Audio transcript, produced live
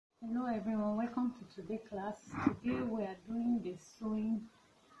Hello everyone, welcome to today's class. Today we are doing the sewing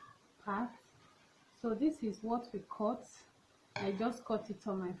part. So this is what we cut. I just cut it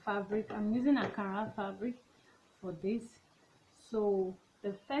on my fabric. I'm using a Ankara fabric for this. So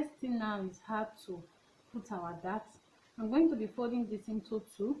the first thing now is how to put our dart. I'm going to be folding this into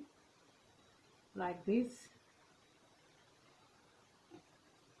two like this.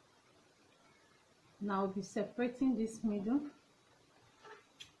 Now I'll be separating this middle.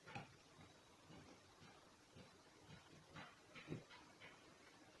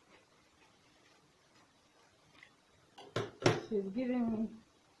 It's giving me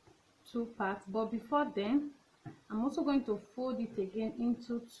two parts, but before then I'm also going to fold it again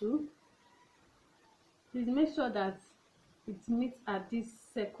into two. Please make sure that it meets at this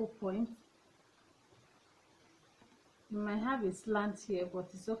circle point. You might have a slant here, but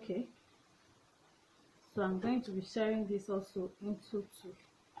it's okay. So I'm going to be sharing this also into two.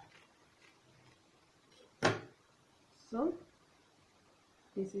 So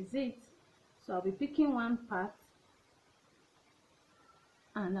this is it. So I'll be picking one part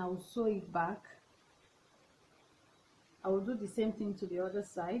and I will sew it back. I will do the same thing to the other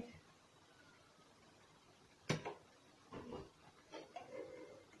side.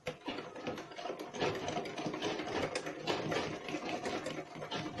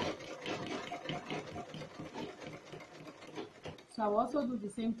 So I will also do the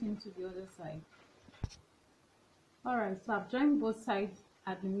same thing to the other side. Alright, so I've joined both sides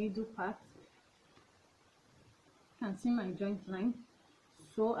at the middle part. You can see my joint line.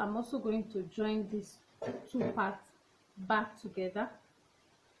 So I'm also going to join these two parts back together.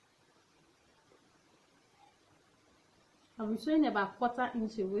 I'll be sewing about 1/4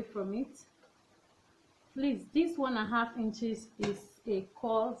 inch away from it. Please, this 1.5 inches is a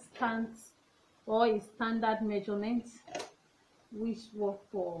constant or a standard measurement which work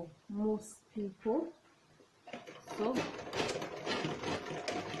for most people. So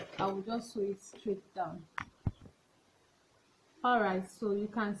I will just sew it straight down. Alright, so you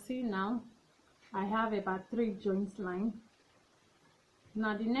can see now I have about 3 joint lines.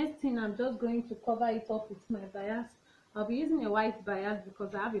 Now the next thing, I'm just going to cover it up with my bias. I'll be using a white bias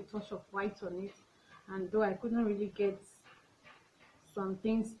because I have a touch of white on it, and though I couldn't really get some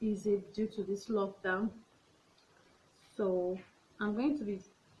things easy due to this lockdown, so I'm going to be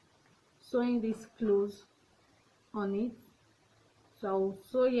sewing this close on it. So I'll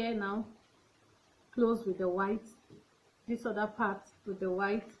sew here now, close with the white, this other part with the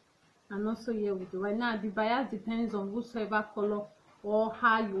white, and also here with the white. Now the bias depends on whatsoever color or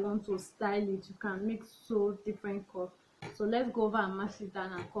how you want to style it. You can mix so different colors. So let's go over and mash it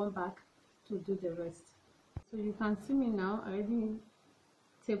down and come back to do the rest. So you can see me now, I already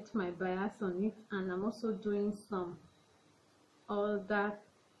taped my bias on it, and I'm also doing some other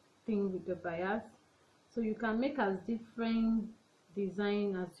thing with the bias. So you can make as different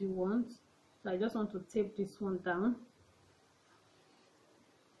design as you want. So I just want to tape this one down.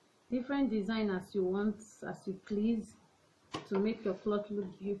 Different design as you want, as you please, to make your cloth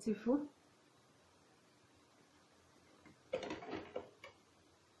look beautiful.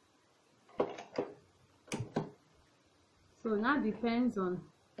 So now depends on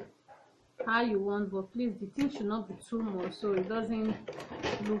how you want, but please, the thing should not be too much so it doesn't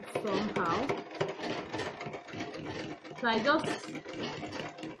look somehow. So I just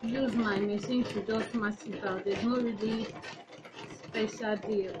use my machine to just mash it out. There's no really special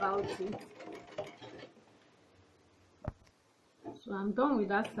day about it. So I'm done with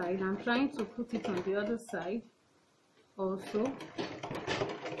that side. I'm trying to put it on the other side also.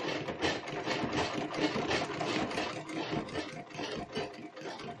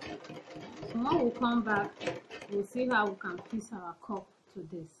 So when we come back, we'll see how we can piece our cup to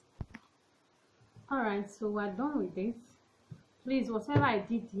this. Alright, so we're done with this. Please, whatever I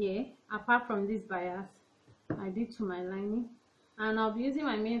did here, apart from this bias, I did to my lining. And I'll be using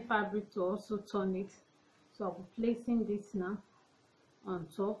my main fabric to also turn it. So I'll be placing this now on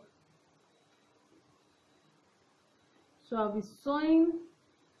top. So I'll be sewing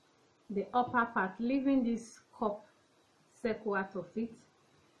the upper part, leaving this cup circle out of it.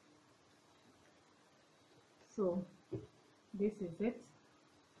 So this is it.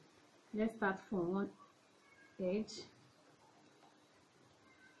 Let's start from one edge.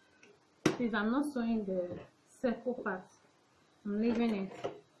 Please, I'm not sewing the circle part, I'm leaving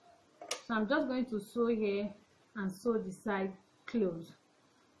it. So I'm just going to sew here and sew the side close.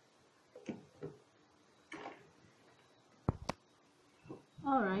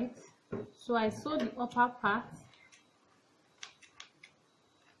 Alright, so I sew the upper part.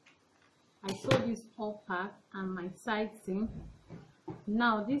 I sew this top part and my side seam.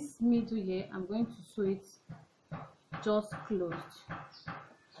 Now this middle here, I'm going to sew it just closed.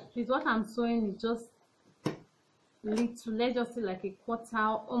 Please, what I'm sewing is just little, let's just say like a quarter,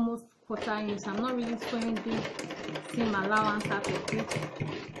 almost quarter inch. I'm not really sewing this seam allowance out of it.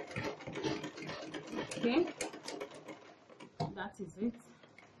 Okay, that is it.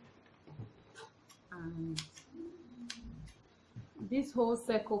 And this whole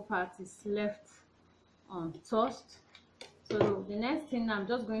circle part is left untouched. So the next thing, I'm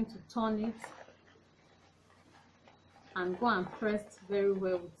just going to turn it and go and press very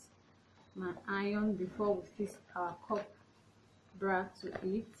well with my iron before we fix our cup bra to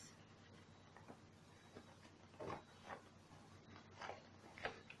it.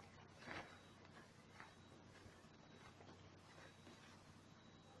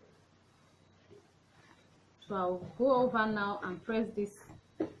 So I'll go over now and press this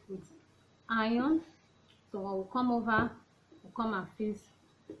with iron. So when we come over, we'll come and fix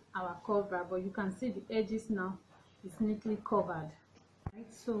our cover, but you can see the edges now is neatly covered.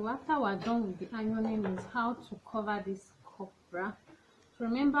 Right, so after we're done with the ironing is how to cover this cup bra. So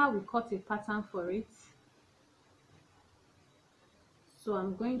remember, we cut a pattern for it. So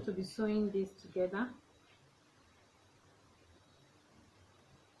I'm going to be sewing this together.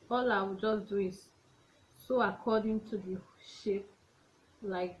 All I will just do is sew according to the shape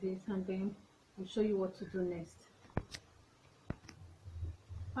like this, and then I'll show you what to do next.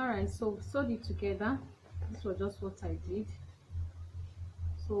 Alright, so we sewed it together. This was just what I did.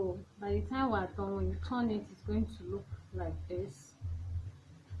 So by the time we're done, when you turn it, it's going to look like this.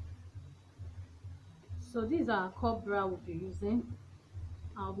 So these are our cup bra we'll be using.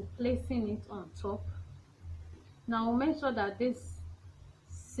 I'll be placing it on top. Now make sure that this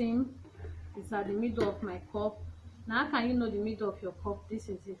seam is at the middle of my cup. Now how can you know the middle of your cup? This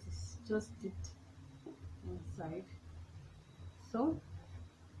is it. It's just dipped inside. So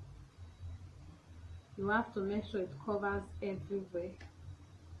you have to make sure it covers everywhere.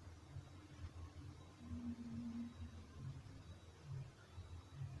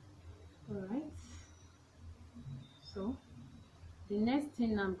 Alright, so the next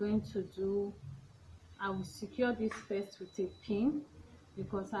thing I'm going to do, I will secure this first with a pin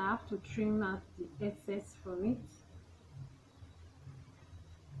because I have to trim out the excess from it.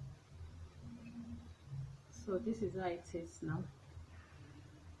 So this is how it is now.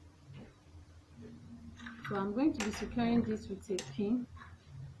 So I'm going to be securing this with a pin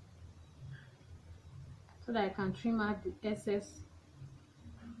so that I can trim out the excess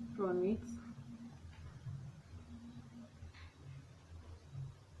from it.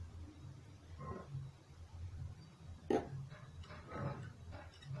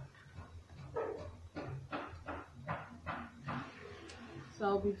 So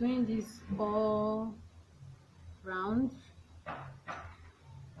I'll be doing this all round.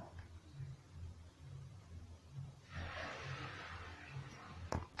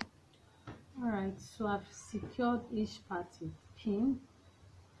 Alright, so I've secured each part with pin.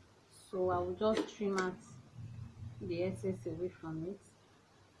 So I will just trim out the excess away from it.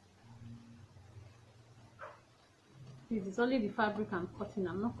 This is only the fabric I'm cutting.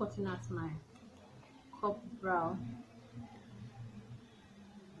 I'm not cutting out my cup bra.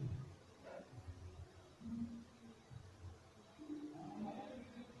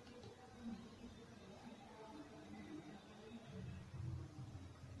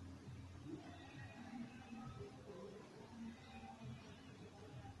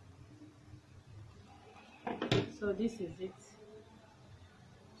 So this is it.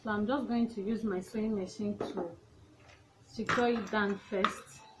 So I'm just going to use my sewing machine to secure it down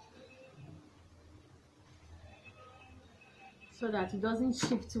first so that it doesn't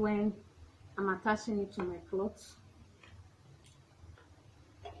shift when I'm attaching it to my clothes.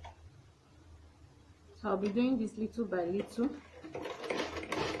 So I'll be doing this little by little.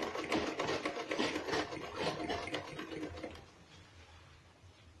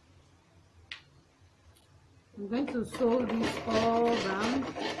 I'm going to sew this all around.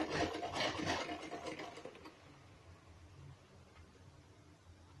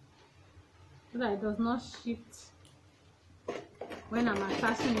 So that it does not shift when I'm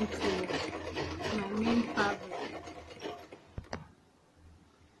attaching it to my main fabric.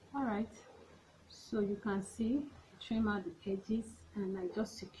 Alright, so you can see, trim out the edges and I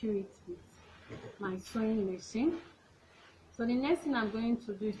just secure it with my sewing machine. So the next thing I'm going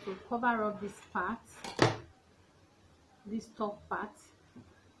to do is to cover up this part, this top part.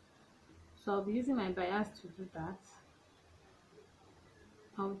 So I'll be using my bias to do that.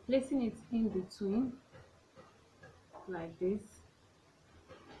 I'll be placing it in between like this.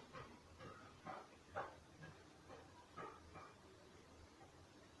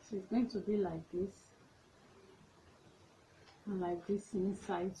 So it's going to be like this and like this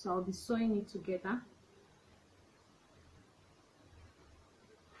inside. So I'll be sewing it together.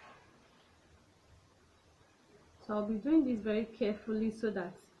 So I'll be doing this very carefully so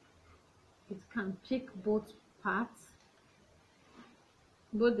that it can pick both parts,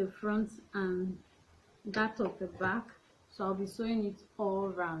 both the front and that of the back. So I'll be sewing it all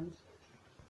round.